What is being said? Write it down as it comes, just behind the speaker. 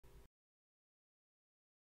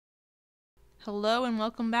Hello and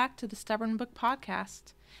welcome back to the Stubborn Book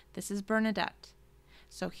Podcast. This is Bernadette.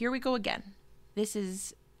 So here we go again. This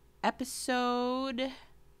is episode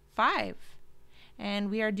 5,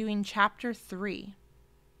 and we are doing chapter 3.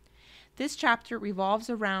 This chapter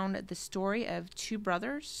revolves around the story of two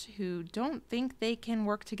brothers who don't think they can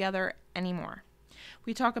work together anymore.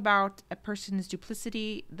 We talk about a person's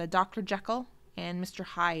duplicity, the Dr. Jekyll and Mr.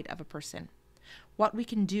 Hyde of a person, what we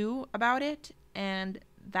can do about it, and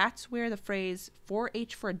that's where the phrase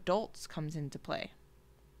 4-H for adults comes into play.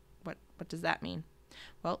 What does that mean?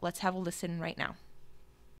 Well, let's have a listen right now.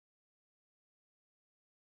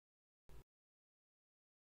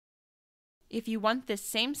 If you want this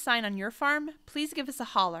same sign on your farm, please give us a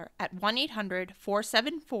holler at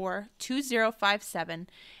 1-800-474-2057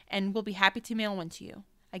 and we'll be happy to mail one to you.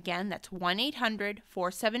 Again, that's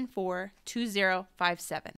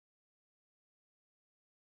 1-800-474-2057.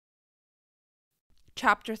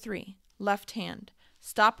 Chapter 3, Left Hand.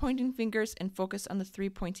 Stop pointing fingers and focus on the 3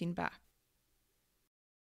 pointing back.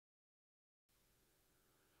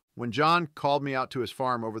 When John called me out to his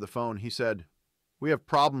farm over the phone, he said, "We have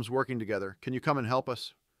problems working together. Can you come and help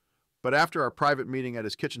us?" But after our private meeting at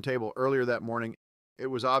his kitchen table earlier that morning, it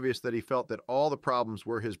was obvious that he felt that all the problems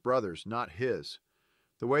were his brother's, not his.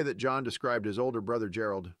 The way that John described his older brother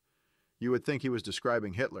Gerald, you would think he was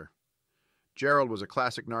describing Hitler. Gerald was a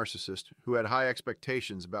classic narcissist who had high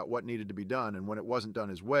expectations about what needed to be done, and when it wasn't done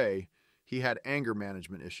his way, he had anger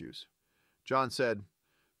management issues. John said,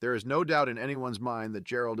 "There is no doubt in anyone's mind that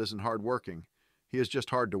Gerald isn't hard-working. He is just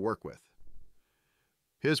hard to work with."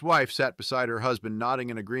 His wife sat beside her husband, nodding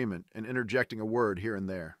in agreement and interjecting a word here and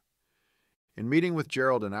there. In meeting with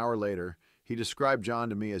Gerald an hour later, he described John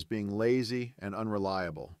to me as being lazy and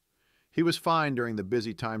unreliable. He was fine during the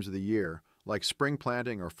busy times of the year, like spring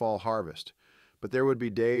planting or fall harvest, but there would be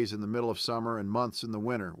days in the middle of summer and months in the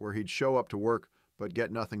winter where he'd show up to work but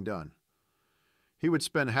get nothing done. He would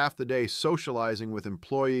spend half the day socializing with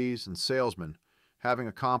employees and salesmen, having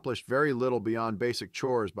accomplished very little beyond basic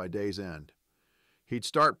chores by day's end. He'd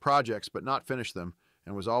start projects but not finish them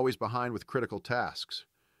and was always behind with critical tasks.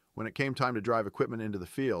 When it came time to drive equipment into the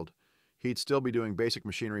field, he'd still be doing basic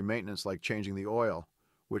machinery maintenance like changing the oil,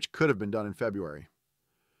 which could have been done in February.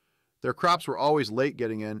 Their crops were always late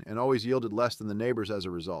getting in and always yielded less than the neighbors as a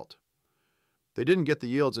result. They didn't get the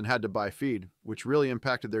yields and had to buy feed, which really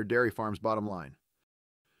impacted their dairy farm's bottom line.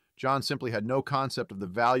 John simply had no concept of the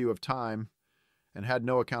value of time and had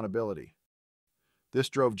no accountability. This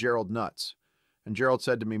drove Gerald nuts, and Gerald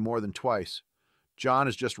said to me more than twice, "John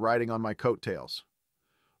is just riding on my coattails."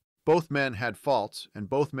 Both men had faults, and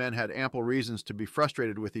both men had ample reasons to be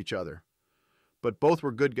frustrated with each other. But both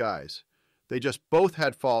were good guys. They just both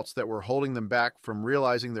had faults that were holding them back from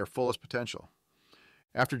realizing their fullest potential.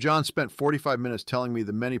 After John spent 45 minutes telling me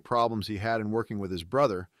the many problems he had in working with his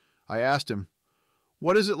brother, I asked him,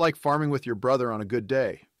 "What is it like farming with your brother on a good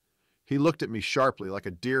day?" He looked at me sharply like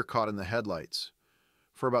a deer caught in the headlights.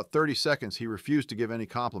 For about 30 seconds, he refused to give any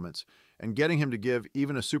compliments, and getting him to give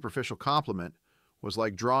even a superficial compliment was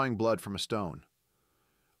like drawing blood from a stone.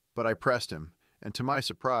 But I pressed him, and to my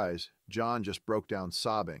surprise, John just broke down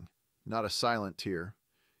sobbing. Not a silent tear.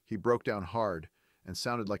 He broke down hard and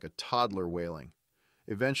sounded like a toddler wailing.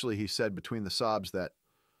 Eventually he said between the sobs that,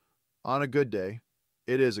 "On a good day,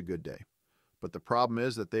 it is a good day, but the problem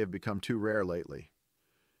is that they have become too rare lately."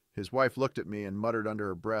 His wife looked at me and muttered under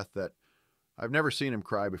her breath that I've never seen him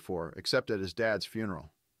cry before, except at his dad's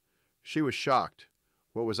funeral. She was shocked.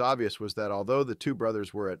 What was obvious was that although the two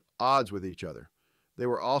brothers were at odds with each other, they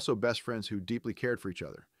were also best friends who deeply cared for each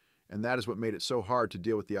other. And that is what made it so hard to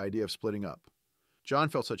deal with the idea of splitting up. John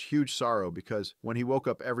felt such huge sorrow because when he woke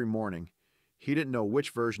up every morning, he didn't know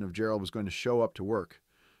which version of Gerald was going to show up to work,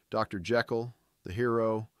 Dr. Jekyll, the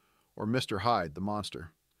hero, or Mr. Hyde, the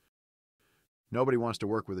monster. Nobody wants to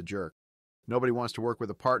work with a jerk. Nobody wants to work with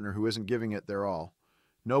a partner who isn't giving it their all.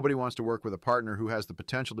 Nobody wants to work with a partner who has the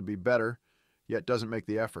potential to be better, yet doesn't make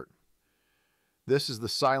the effort. This is the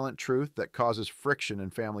silent truth that causes friction in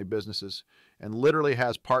family businesses and literally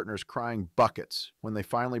has partners crying buckets when they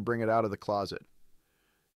finally bring it out of the closet.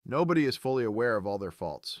 Nobody is fully aware of all their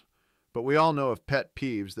faults, but we all know of pet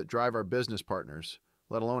peeves that drive our business partners,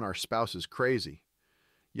 let alone our spouses, crazy.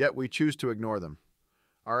 Yet we choose to ignore them.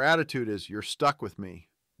 Our attitude is, "You're stuck with me.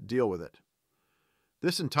 Deal with it."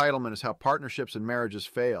 This entitlement is how partnerships and marriages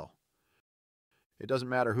fail. It doesn't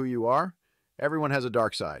matter who you are, everyone has a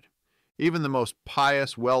dark side. Even the most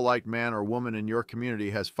pious, well-liked man or woman in your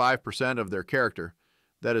community has 5% of their character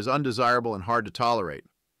that is undesirable and hard to tolerate.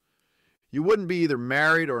 You wouldn't be either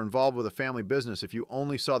married or involved with a family business if you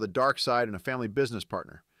only saw the dark side in a family business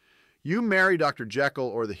partner. You marry Dr. Jekyll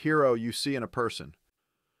or the hero you see in a person.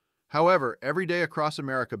 However, every day across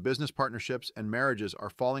America, business partnerships and marriages are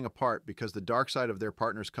falling apart because the dark side of their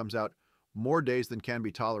partners comes out more days than can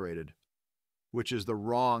be tolerated, which is the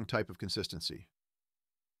wrong type of consistency.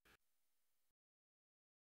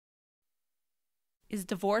 Is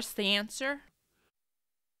divorce the answer?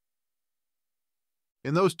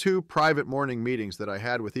 In those 2 private morning meetings that I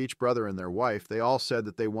had with each brother and their wife, they all said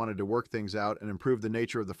that they wanted to work things out and improve the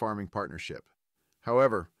nature of the farming partnership.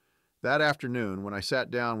 However, that afternoon, when I sat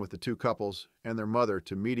down with the 2 couples and their mother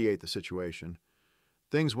to mediate the situation,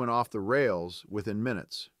 things went off the rails within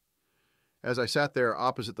minutes. As I sat there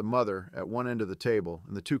opposite the mother at one end of the table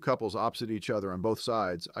and the 2 couples opposite each other on both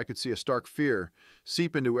sides, I could see a stark fear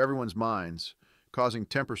seep into everyone's minds, causing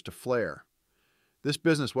tempers to flare. This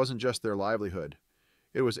business wasn't just their livelihood.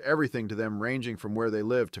 It was everything to them, ranging from where they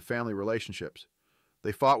lived to family relationships.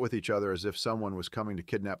 They fought with each other as if someone was coming to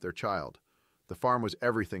kidnap their child. The farm was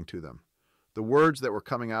everything to them. The words that were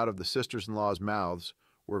coming out of the sisters-in-law's mouths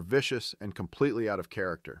were vicious and completely out of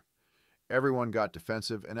character. Everyone got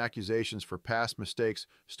defensive, and accusations for past mistakes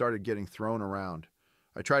started getting thrown around.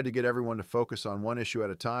 I tried to get everyone to focus on one issue at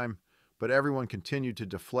a time, but everyone continued to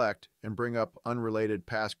deflect and bring up unrelated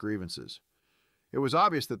past grievances. It was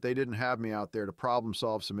obvious that they didn't have me out there to problem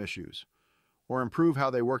solve some issues or improve how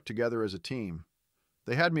they worked together as a team.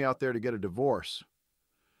 They had me out there to get a divorce.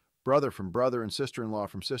 Brother from brother and sister-in-law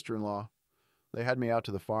from sister-in-law. They had me out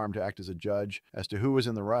to the farm to act as a judge as to who was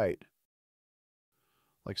in the right.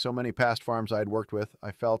 Like so many past farms I had worked with,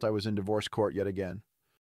 I felt I was in divorce court yet again.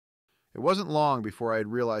 It wasn't long before I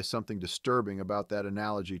had realized something disturbing about that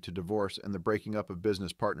analogy to divorce and the breaking up of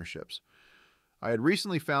business partnerships. I had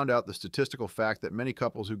recently found out the statistical fact that many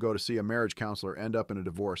couples who go to see a marriage counselor end up in a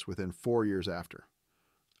divorce within 4 years after.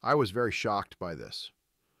 I was very shocked by this.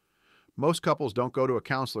 Most couples don't go to a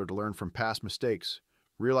counselor to learn from past mistakes,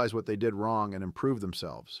 realize what they did wrong, and improve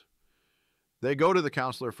themselves. They go to the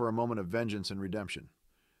counselor for a moment of vengeance and redemption.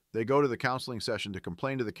 They go to the counseling session to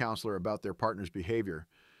complain to the counselor about their partner's behavior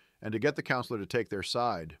and to get the counselor to take their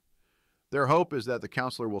side. Their hope is that the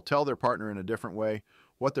counselor will tell their partner in a different way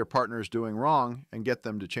what their partner is doing wrong and get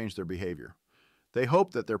them to change their behavior. They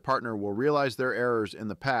hope that their partner will realize their errors in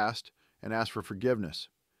the past and ask for forgiveness.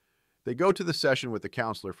 They go to the session with the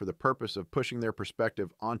counselor for the purpose of pushing their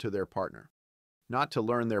perspective onto their partner, not to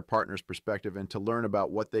learn their partner's perspective and to learn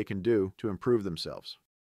about what they can do to improve themselves.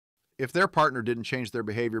 If their partner didn't change their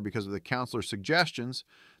behavior because of the counselor's suggestions,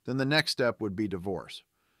 then the next step would be divorce.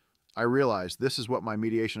 I realized this is what my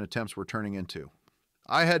mediation attempts were turning into.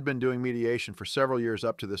 I had been doing mediation for several years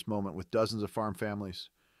up to this moment with dozens of farm families,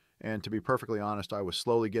 and to be perfectly honest, I was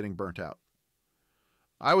slowly getting burnt out.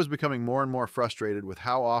 I was becoming more and more frustrated with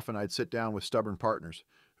how often I'd sit down with stubborn partners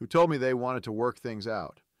who told me they wanted to work things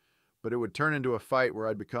out, but it would turn into a fight where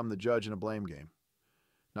I'd become the judge in a blame game.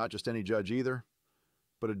 Not just any judge either,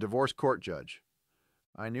 but a divorce court judge.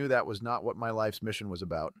 I knew that was not what my life's mission was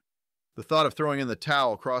about. The thought of throwing in the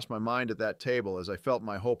towel crossed my mind at that table as I felt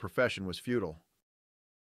my whole profession was futile.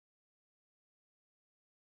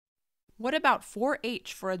 What about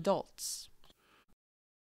 4-H for adults?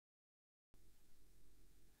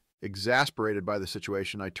 Exasperated by the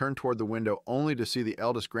situation, I turned toward the window only to see the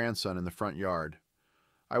eldest grandson in the front yard.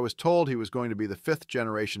 I was told he was going to be the 5th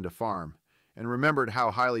generation to farm, and remembered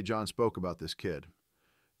how highly John spoke about this kid.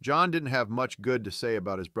 John didn't have much good to say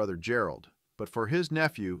about his brother Gerald, but for his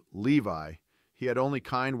nephew, Levi, he had only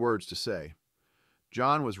kind words to say.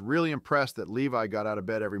 John was really impressed that Levi got out of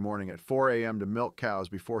bed every morning at 4 a.m. to milk cows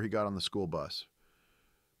before he got on the school bus.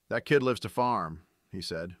 "That kid lives to farm," he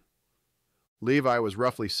said. Levi was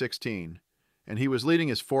roughly 16, and he was leading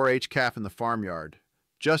his 4-H calf in the farmyard,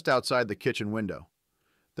 just outside the kitchen window.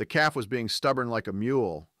 The calf was being stubborn like a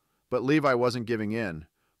mule, but Levi wasn't giving in,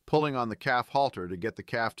 pulling on the calf halter to get the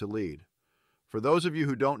calf to lead. For those of you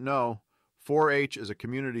who don't know, 4-H is a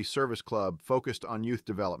community service club focused on youth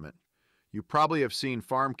development. You probably have seen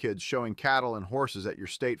farm kids showing cattle and horses at your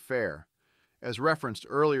state fair. As referenced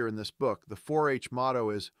earlier in this book, the 4-H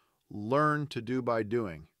motto is "Learn to do by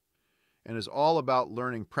doing," and is all about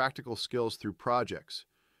learning practical skills through projects,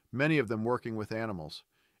 many of them working with animals.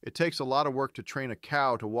 It takes a lot of work to train a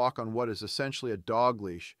cow to walk on what is essentially a dog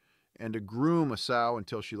leash and to groom a sow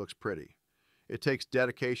until she looks pretty. It takes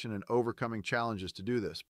dedication and overcoming challenges to do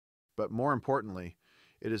this, but more importantly,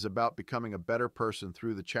 it is about becoming a better person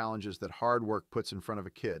through the challenges that hard work puts in front of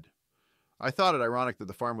a kid. I thought it ironic that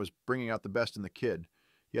the farm was bringing out the best in the kid,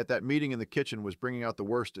 yet that meeting in the kitchen was bringing out the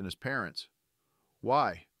worst in his parents.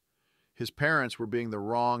 Why? His parents were being the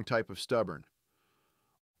wrong type of stubborn.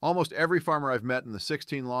 Almost every farmer I've met in the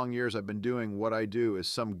 16 long years I've been doing what I do is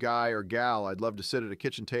some guy or gal I'd love to sit at a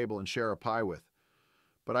kitchen table and share a pie with.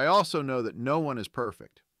 But I also know that no one is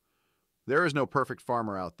perfect. There is no perfect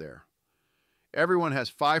farmer out there. Everyone has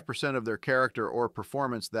 5% of their character or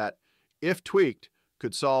performance that, if tweaked,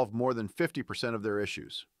 could solve more than 50% of their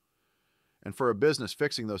issues. And for a business,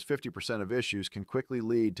 fixing those 50% of issues can quickly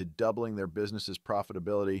lead to doubling their business's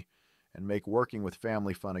profitability and make working with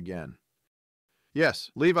family fun again.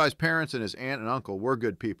 Yes, Levi's parents and his aunt and uncle were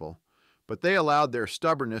good people, but they allowed their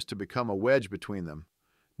stubbornness to become a wedge between them.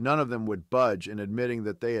 None of them would budge in admitting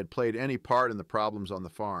that they had played any part in the problems on the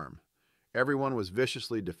farm. Everyone was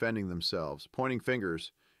viciously defending themselves, pointing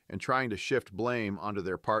fingers, and trying to shift blame onto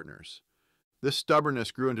their partners. This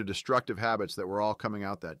stubbornness grew into destructive habits that were all coming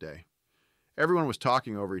out that day. Everyone was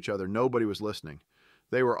talking over each other. Nobody was listening.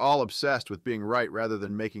 They were all obsessed with being right rather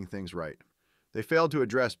than making things right. They failed to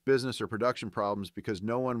address business or production problems because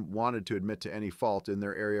no one wanted to admit to any fault in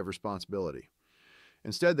their area of responsibility.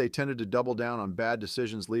 Instead, they tended to double down on bad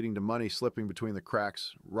decisions leading to money slipping between the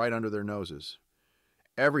cracks right under their noses.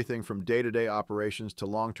 Everything from day-to-day operations to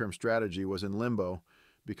long-term strategy was in limbo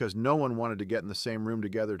because no one wanted to get in the same room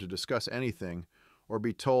together to discuss anything or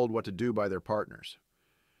be told what to do by their partners.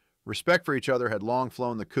 Respect for each other had long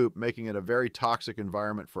flown the coop, making it a very toxic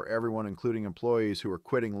environment for everyone, including employees who were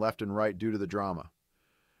quitting left and right due to the drama.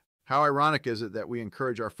 How ironic is it that we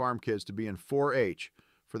encourage our farm kids to be in 4-H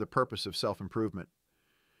for the purpose of self-improvement?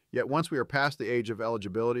 Yet once we are past the age of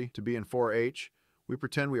eligibility to be in 4-H, we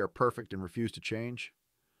pretend we are perfect and refuse to change?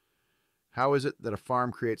 How is it that a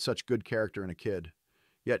farm creates such good character in a kid?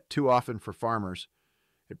 Yet too often for farmers,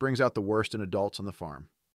 it brings out the worst in adults on the farm.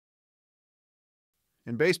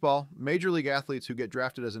 In baseball, major league athletes who get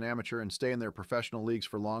drafted as an amateur and stay in their professional leagues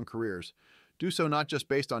for long careers do so not just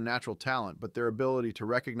based on natural talent, but their ability to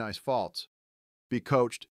recognize faults, be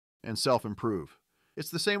coached, and self-improve. It's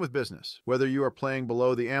the same with business. Whether you are playing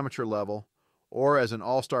below the amateur level or as an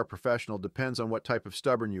all-star professional depends on what type of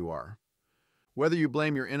stubborn you are. Whether you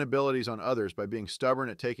blame your inabilities on others by being stubborn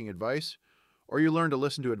at taking advice, or you learn to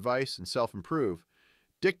listen to advice and self-improve,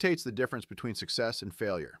 dictates the difference between success and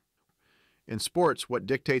failure. In sports, what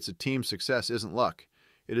dictates a team's success isn't luck.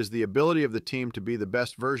 It is the ability of the team to be the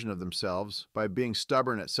best version of themselves by being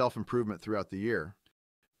stubborn at self-improvement throughout the year.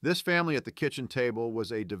 This family at the kitchen table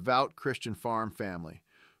was a devout Christian farm family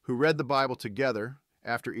who read the Bible together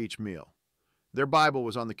after each meal. Their Bible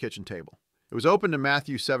was on the kitchen table. It was open to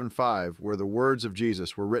Matthew 7:5, where the words of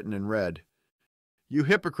Jesus were written in red. "You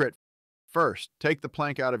hypocrite, first take the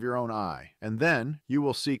plank out of your own eye, and then you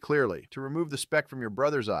will see clearly to remove the speck from your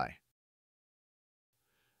brother's eye."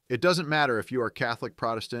 It doesn't matter if you are Catholic,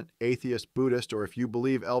 Protestant, atheist, Buddhist, or if you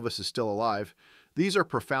believe Elvis is still alive. These are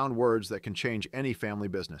profound words that can change any family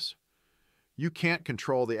business. You can't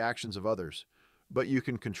control the actions of others, but you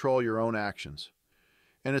can control your own actions.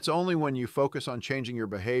 And it's only when you focus on changing your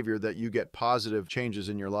behavior that you get positive changes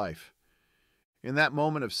in your life. In that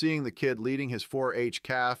moment of seeing the kid leading his 4-H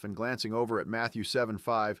calf and glancing over at Matthew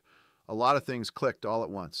 7:5, a lot of things clicked all at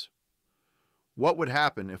once. What would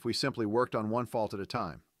happen if we simply worked on one fault at a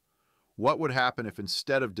time? What would happen if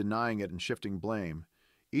instead of denying it and shifting blame,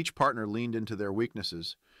 each partner leaned into their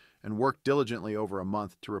weaknesses and worked diligently over a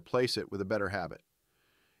month to replace it with a better habit?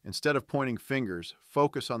 Instead of pointing fingers,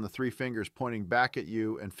 focus on the 3 fingers pointing back at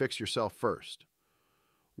you and fix yourself first.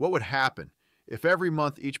 What would happen if every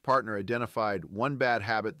month each partner identified one bad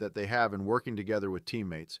habit that they have in working together with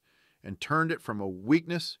teammates and turned it from a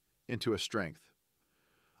weakness into a strength?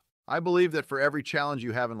 I believe that for every challenge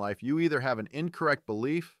you have in life, you either have an incorrect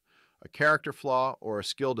belief, a character flaw, or a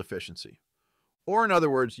skill deficiency. Or in other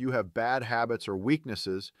words, you have bad habits or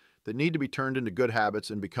weaknesses that need to be turned into good habits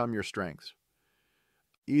and become your strengths.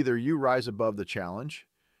 Either you rise above the challenge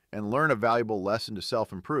and learn a valuable lesson to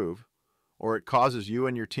self-improve, or it causes you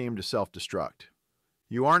and your team to self-destruct.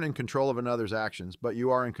 You aren't in control of another's actions, but you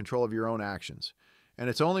are in control of your own actions. And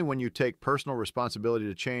it's only when you take personal responsibility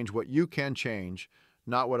to change what you can change,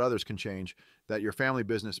 not what others can change, that your family,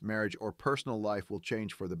 business, marriage, or personal life will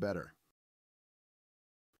change for the better.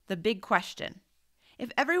 The big question.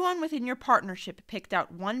 If everyone within your partnership picked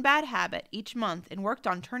out one bad habit each month and worked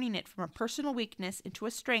on turning it from a personal weakness into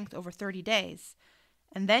a strength over 30 days,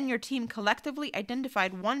 and then your team collectively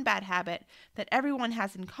identified one bad habit that everyone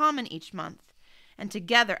has in common each month, and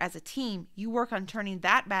together as a team you work on turning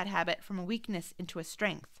that bad habit from a weakness into a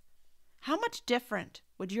strength, how much different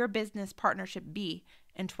would your business partnership be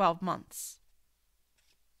in 12 months?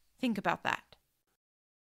 Think about that.